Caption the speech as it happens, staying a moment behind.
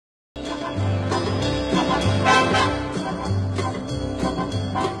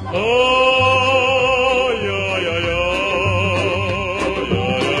Oh, yeah, yeah,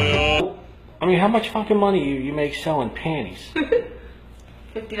 yeah. I mean, how much fucking money you make selling panties?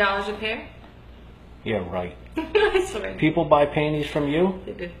 $50 a pair? Yeah, right. I swear. People buy panties from you?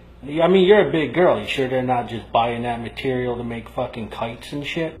 They do. I mean, you're a big girl. You sure they're not just buying that material to make fucking kites and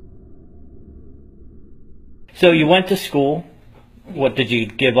shit? So you went to school. What, did you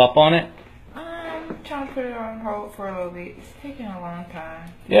give up on it? I'm trying to put it on hold for a little bit. It's taking a long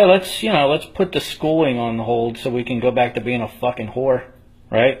time. Yeah, let's put the schooling on hold so we can go back to being a fucking whore.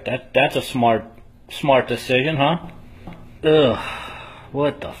 Right? That's a smart decision, huh? Ugh.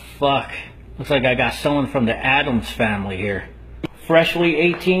 What the fuck? Looks like I got someone from the Addams family here. Freshly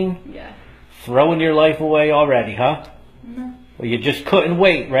 18? Yeah. Throwing your life away already, huh? No. Well, you just couldn't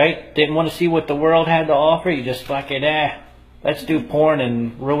wait, right? Didn't want to see what the world had to offer. You just fucking, let's do porn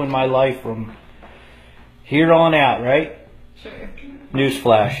and ruin my life from here on out, right? Sure.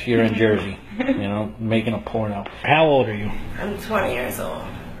 Newsflash, you're in Jersey. You know, making a porno. How old are you? I'm 20 years old.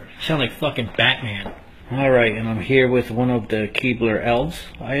 You sound like fucking Batman. Alright, and I'm here with one of the Keebler elves,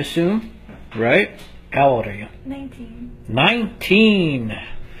 I assume. Right? How old are you? 19. 19!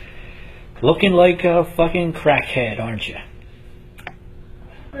 Looking like a fucking crackhead, aren't you?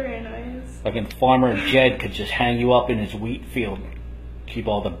 Very nice. Fucking Farmer Jed could just hang you up in his wheat field. Keep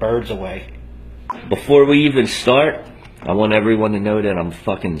all the birds away. Before we even start, I want everyone to know that I'm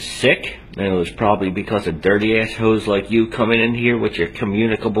fucking sick. And it was probably because of dirty ass hoes like you coming in here with your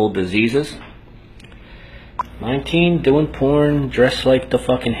communicable diseases. 19, doing porn, dressed like the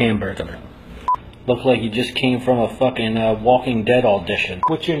fucking Hamburglar. Look like you just came from a fucking Walking Dead audition.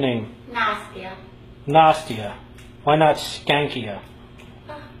 What's your name? Nastia. Nastia. Why not Skankia?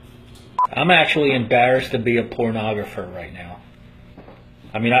 I'm actually embarrassed to be a pornographer right now.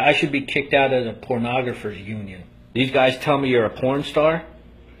 I mean, I should be kicked out of the pornographers union. These guys tell me you're a porn star?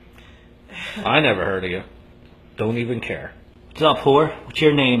 I never heard of you. Don't even care. What's up, whore? What's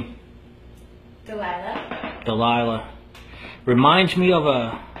your name? Delilah. Delilah. Reminds me of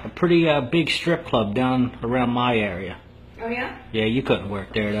a pretty big strip club down around my area. Oh, yeah? Yeah, you couldn't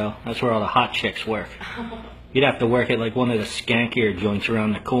work there, though. That's where all the hot chicks work. You'd have to work at like one of the skankier joints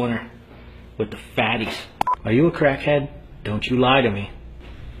around the corner with the fatties. Are you a crackhead? Don't you lie to me.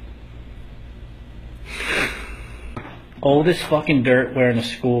 Old as fucking dirt wearing a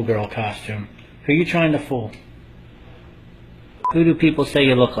schoolgirl costume. Who you trying to fool? Who do people say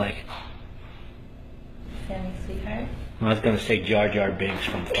you look like? Sammy Sweetheart. I was gonna say Jar Jar Binks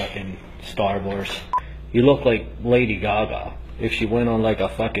from fucking Star Wars. You look like Lady Gaga. If she went on like a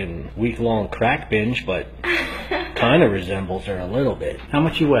fucking week-long crack binge, but kinda resembles her a little bit. How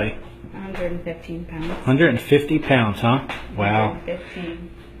much you weigh? 115 pounds. 150 pounds, huh? Wow. 115.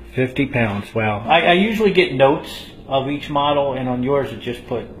 50 pounds, wow. I usually get notes of each model, and on yours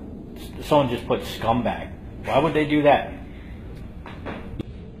someone just put scumbag. Why would they do that?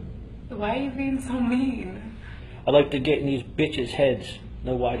 Why are you being so mean? I like to get in these bitches' heads,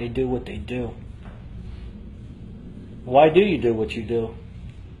 know why they do what they do. Why do you do what you do?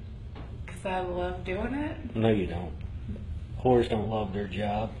 Because I love doing it? No, you don't. Whores don't love their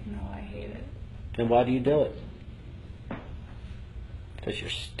job. No, I hate it. Then why do you do it? Because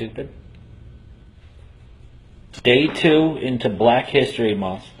you're stupid? Day 2 into Black History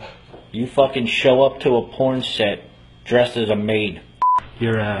Month. You fucking show up to a porn set dressed as a maid.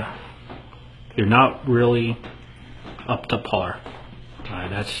 You're not really up to par.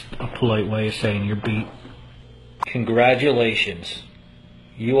 That's a polite way of saying you're beat. Congratulations.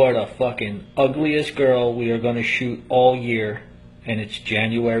 You are the fucking ugliest girl we are going to shoot all year, and it's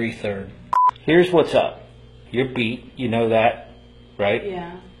January 3rd. Here's what's up. You're beat, you know that, right?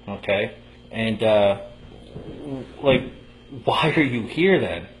 Yeah. Okay. And, like, why are you here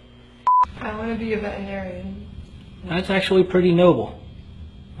then? I want to be a veterinarian. That's actually pretty noble.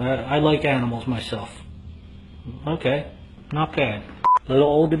 I like animals myself. Okay. Not bad. A little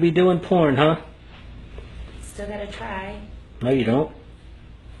old to be doing porn, huh? Still gotta try. No, you don't.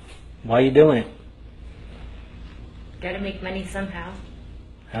 Why are you doing it? Gotta make money somehow.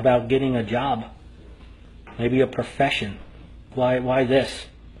 How about getting a job? Maybe a profession. Why this?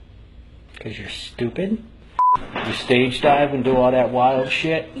 Because you're stupid? You stage dive and do all that wild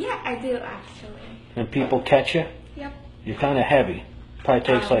shit? Yeah, I do actually. And people catch you? Yep. You're kind of heavy. Probably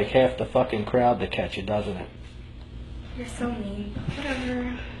takes like half the fucking crowd to catch you, doesn't it? You're so mean.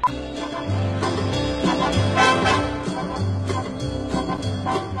 Whatever.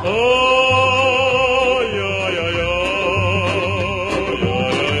 Oh, yeah.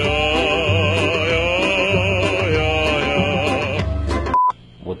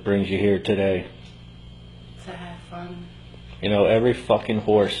 What brings you here today? To have fun. You know, every fucking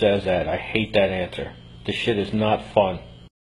whore says that. I hate that answer. This shit is not fun.